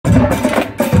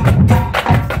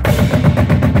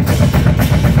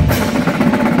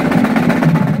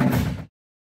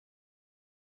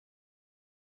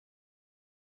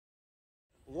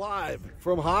Live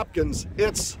from Hopkins,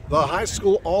 it's the high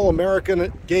school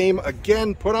All-American game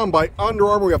again, put on by Under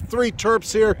Armour. We have three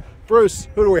Terps here. Bruce,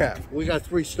 who do we have? We got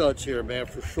three studs here, man,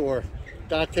 for sure.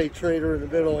 Dante Trader in the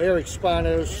middle, Eric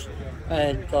Spanos,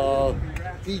 and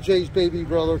DJ's baby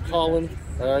brother, Colin.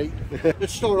 All right.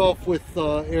 Let's start off with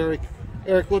Eric.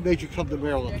 Eric, what made you come to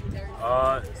Maryland?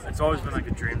 It's always been like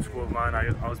a dream school of mine.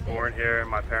 I was born here, and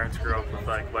my parents grew up with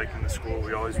liking the school.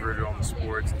 We always rooted on the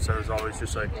sports, and so it was always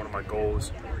just like one of my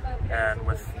goals. And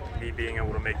with me being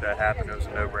able to make that happen, it was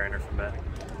a no-brainer for me.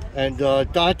 And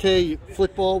Dante,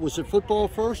 football, was it football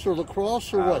first or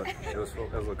lacrosse or what? It was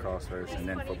lacrosse first and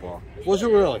then football. Was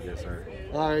it really? Yes, sir.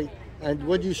 All right. And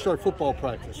when did you start football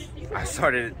practice? I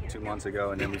started 2 months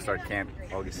ago, and then we started camp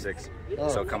August 6th. Oh.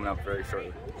 So coming up very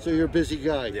shortly. So you're a busy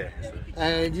guy. Yeah. Sir.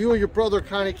 And you and your brother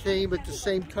kind of came at the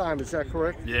same time, is that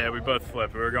correct? Yeah, we both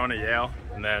flipped. We were going to Yale,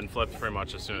 and then flipped pretty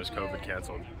much as soon as COVID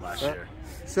canceled last year.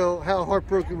 So how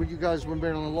heartbroken were you guys when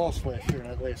Maryland lost last year in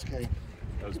that last game?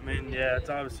 Yeah, it's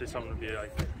obviously something to be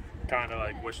kind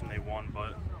of wishing they won,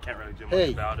 but can't really do much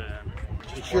about it. And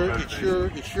it's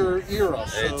your era.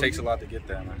 So it takes a lot to get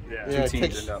there, man. Yeah. Two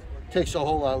teams end up. Takes a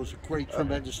whole lot. It was a great,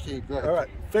 tremendous team. Go ahead. All right.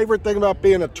 Favorite thing about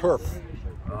being a Terp?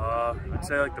 I'd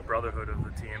say the brotherhood of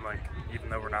the team. Even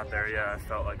though we're not there yet, I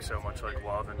felt so much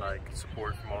love and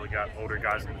support from all the older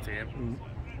guys in the team.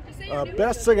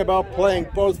 Best thing about playing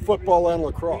both football and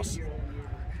lacrosse?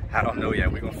 I don't know yet.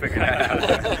 We're gonna figure that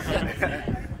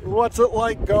out. What's it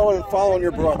like going and following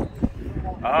your brother?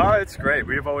 It's great.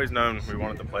 We've always known we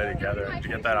wanted to play together, and to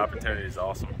get that opportunity is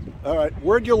awesome. All right.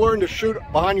 Where'd you learn to shoot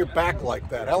behind your back like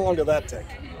that? How long did that take?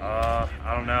 I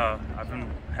don't know. I've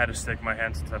had a stick in my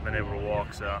hand since I've been able to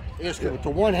walk. So. It's with the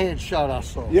one-hand shot I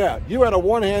saw. Yeah, you had a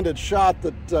one-handed shot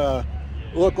that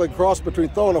looked like a cross between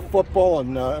throwing a football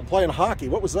and playing hockey.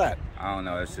 What was that? I don't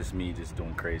know. It's just me just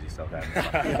doing crazy stuff.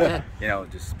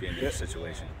 Just being in a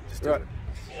situation. Just do it.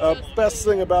 Best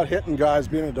thing about hitting guys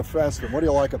being a defenseman. What do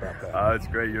you like about that? It's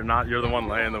great. You're the one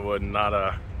laying the wood and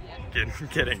not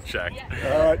getting checked.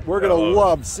 All right, we're gonna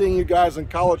love seeing you guys in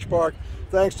College Park.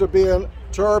 Thanks for being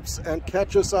Terps, and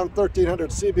catch us on 1300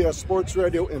 CBS Sports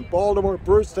Radio in Baltimore.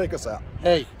 Bruce, take us out.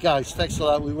 Hey guys, thanks a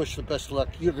lot. We wish you the best of luck.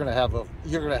 You're gonna have a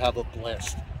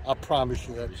blast. I promise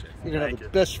you that. You're gonna have the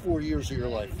best 4 years of your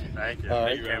life. Thank you. All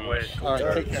right. Can't wait. All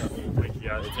right, take care. Thank you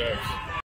guys.